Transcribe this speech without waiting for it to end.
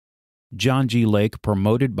John G. Lake,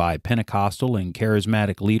 promoted by Pentecostal and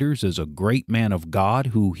charismatic leaders as a great man of God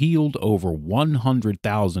who healed over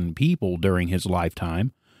 100,000 people during his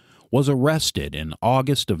lifetime, was arrested in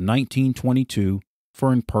August of 1922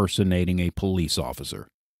 for impersonating a police officer.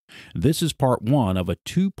 This is part one of a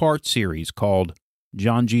two-part series called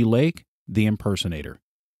John G. Lake, the Impersonator.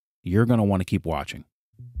 You're going to want to keep watching.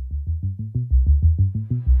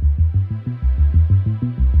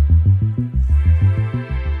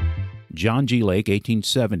 John G. Lake,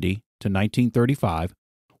 1870 to 1935,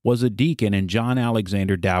 was a deacon in John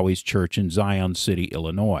Alexander Dowie's church in Zion City,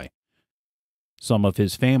 Illinois. Some of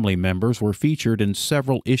his family members were featured in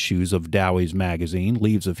several issues of Dowie's magazine,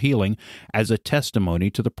 Leaves of Healing, as a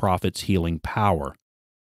testimony to the prophet's healing power.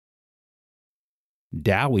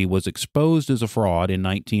 Dowie was exposed as a fraud in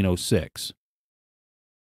 1906.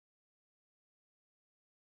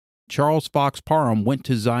 Charles Fox Parham went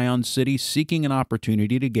to Zion City seeking an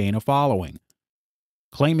opportunity to gain a following.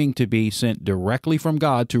 Claiming to be sent directly from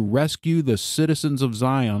God to rescue the citizens of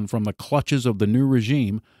Zion from the clutches of the new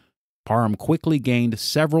regime, Parham quickly gained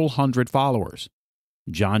several hundred followers.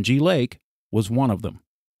 John G. Lake was one of them.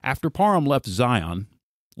 After Parham left Zion,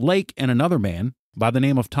 Lake and another man by the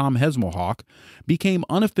name of Tom Hesmelhock became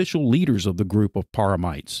unofficial leaders of the group of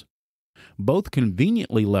Parhamites. Both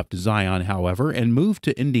conveniently left Zion, however, and moved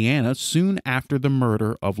to Indiana soon after the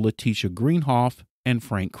murder of Letitia Greenhoff and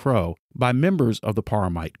Frank Crow by members of the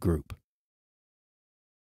Parhamite group.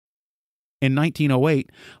 In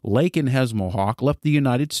 1908, Lake and Hesmelhock left the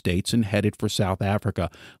United States and headed for South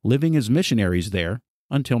Africa, living as missionaries there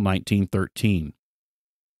until 1913.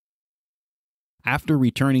 After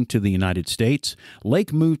returning to the United States,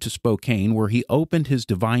 Lake moved to Spokane, where he opened his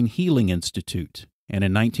Divine Healing Institute, and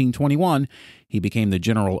in 1921, he became the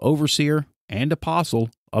general overseer and apostle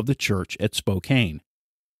of the church at Spokane.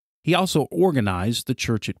 He also organized the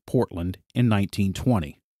church at Portland in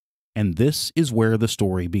 1920, and this is where the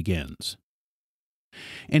story begins.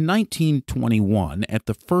 In 1921, at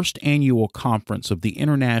the first annual conference of the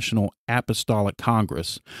International Apostolic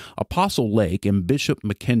Congress, Apostle Lake and Bishop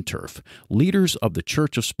McInturf, leaders of the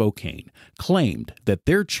Church of Spokane, claimed that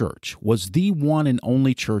their church was the one and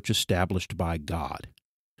only church established by God.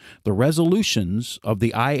 The resolutions of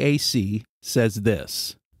the IAC says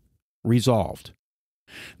this: Resolved,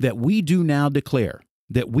 that we do now declare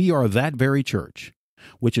that we are that very church,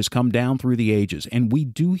 which has come down through the ages, and we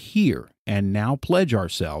do here and now pledge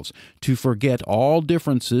ourselves to forget all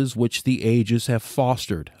differences which the ages have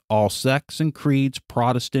fostered, all sects and creeds,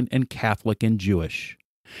 Protestant and Catholic and Jewish,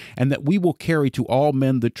 and that we will carry to all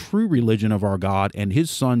men the true religion of our God and His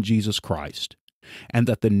Son Jesus Christ, and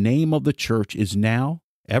that the name of the church is now,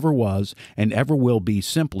 ever was, and ever will be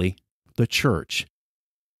simply the Church,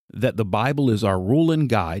 that the Bible is our rule and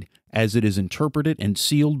guide as it is interpreted and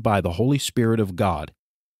sealed by the Holy Spirit of God,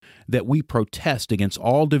 that we protest against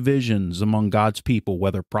all divisions among God's people,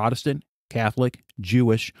 whether Protestant, Catholic,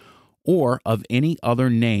 Jewish, or of any other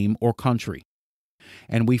name or country.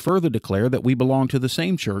 And we further declare that we belong to the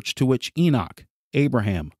same church to which Enoch,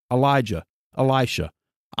 Abraham, Elijah, Elisha,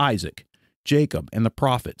 Isaac, Jacob, and the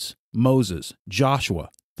prophets, Moses, Joshua,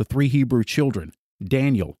 the three Hebrew children,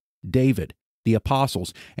 Daniel, David, the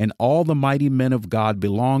apostles, and all the mighty men of God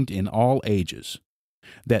belonged in all ages,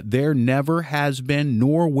 that there never has been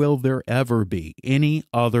nor will there ever be any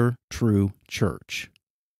other true church.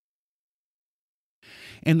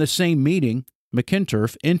 In the same meeting,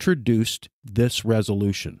 McInturf introduced this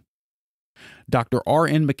resolution. Dr.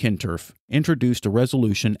 R.N. McInturf introduced a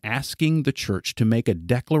resolution asking the church to make a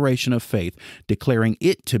declaration of faith, declaring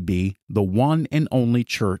it to be the one and only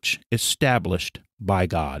church established by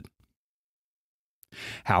God.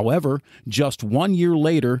 However, just 1 year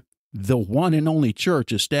later, the one and only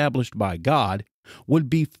church established by God would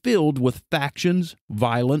be filled with factions,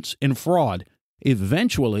 violence, and fraud,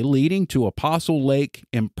 eventually leading to Apostle Lake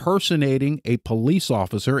impersonating a police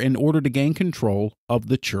officer in order to gain control of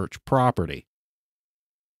the church property.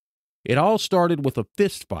 It all started with a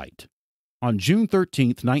fist fight. On June 13,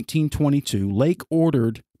 1922, Lake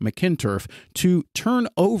ordered McInturf to turn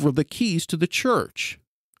over the keys to the church.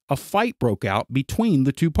 A fight broke out between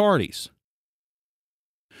the two parties.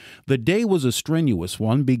 The day was a strenuous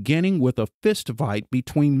one, beginning with a fist fight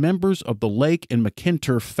between members of the Lake and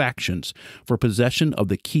McInturf factions for possession of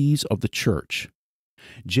the keys of the church.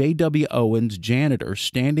 J.W. Owens, janitor,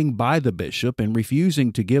 standing by the bishop and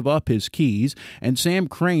refusing to give up his keys, and Sam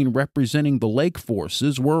Crane, representing the Lake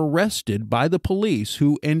forces, were arrested by the police,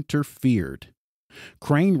 who interfered.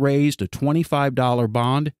 Crane raised a $25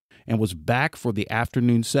 bond and was back for the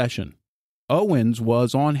afternoon session. Owens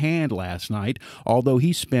was on hand last night, although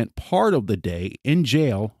he spent part of the day in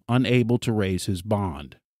jail, unable to raise his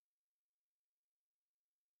bond.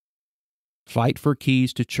 Fight for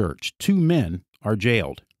keys to church. 2 men are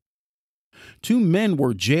jailed. 2 men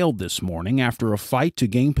were jailed this morning after a fight to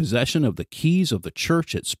gain possession of the keys of the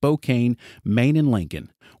church at Spokane, Maine, and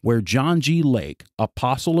Lincoln, where John G. Lake,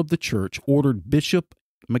 apostle of the church, ordered Bishop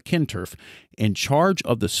McInturf, in charge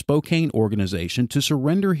of the Spokane organization, to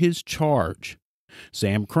surrender his charge.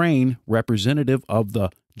 Sam Crane, representative of the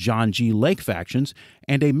John G. Lake factions,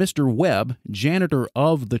 and a Mr. Webb, janitor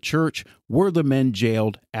of the church, were the men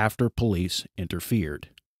jailed after police interfered.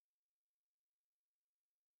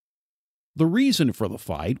 The reason for the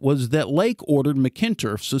fight was that Lake ordered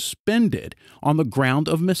McInturf suspended on the ground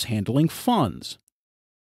of mishandling funds.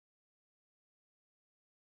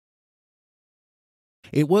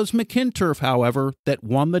 It was McInturf, however, that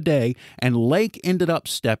won the day, and Lake ended up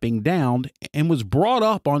stepping down and was brought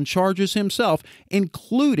up on charges himself,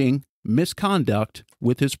 including misconduct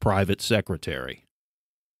with his private secretary.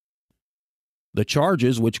 The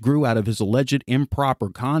charges, which grew out of his alleged improper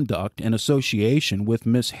conduct in association with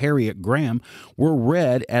Miss Harriet Graham, were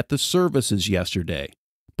read at the services yesterday,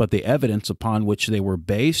 but the evidence upon which they were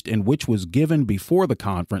based and which was given before the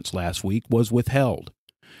conference last week was withheld.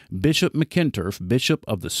 Bishop McInturf, bishop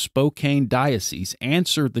of the Spokane Diocese,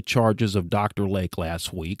 answered the charges of Dr. Lake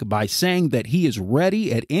last week by saying that he is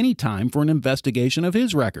ready at any time for an investigation of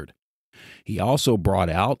his record. He also brought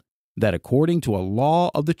out that according to a law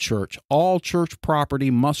of the church, all church property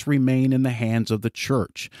must remain in the hands of the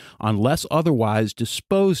church, unless otherwise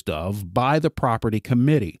disposed of by the property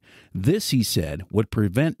committee. This, he said, would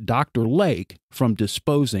prevent Dr. Lake from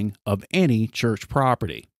disposing of any church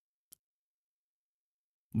property.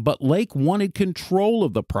 But Lake wanted control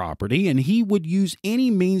of the property, and he would use any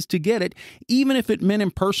means to get it, even if it meant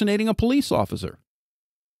impersonating a police officer.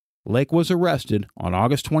 Lake was arrested on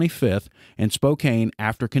August 25th in Spokane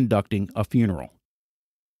after conducting a funeral.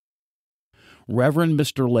 Reverend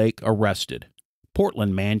Mr. Lake arrested.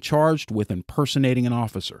 Portland man charged with impersonating an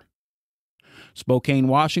officer. Spokane,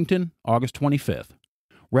 Washington, August 25th.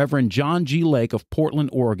 Reverend John G. Lake of Portland,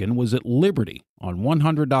 Oregon, was at liberty on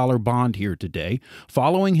 $100 bond here today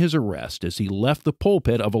following his arrest as he left the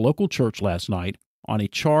pulpit of a local church last night on a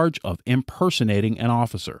charge of impersonating an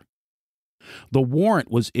officer. The warrant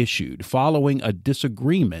was issued following a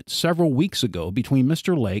disagreement several weeks ago between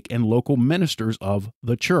Mr. Lake and local ministers of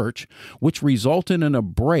the church, which resulted in a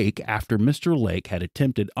break after Mr. Lake had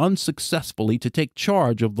attempted unsuccessfully to take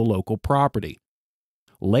charge of the local property.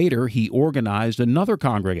 Later, he organized another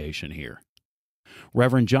congregation here.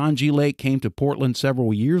 Reverend John G. Lake came to Portland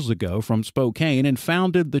several years ago from Spokane and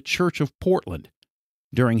founded the Church of Portland.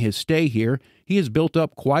 During his stay here, he has built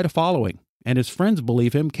up quite a following, and his friends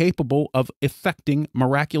believe him capable of effecting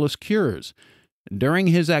miraculous cures. During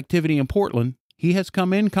his activity in Portland, he has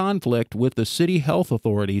come in conflict with the city health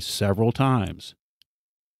authorities several times.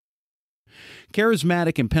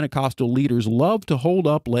 Charismatic and Pentecostal leaders love to hold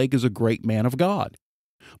up Lake as a great man of God.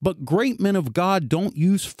 But great men of God don't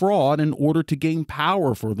use fraud in order to gain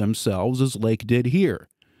power for themselves, as Lake did here.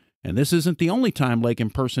 And this isn't the only time Lake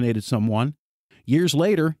impersonated someone. Years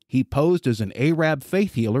later, he posed as an Arab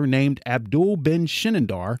faith healer named Abdul bin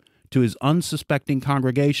Shinandar to his unsuspecting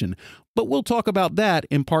congregation. But we'll talk about that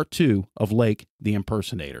in part 2 of Lake the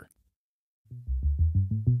Impersonator.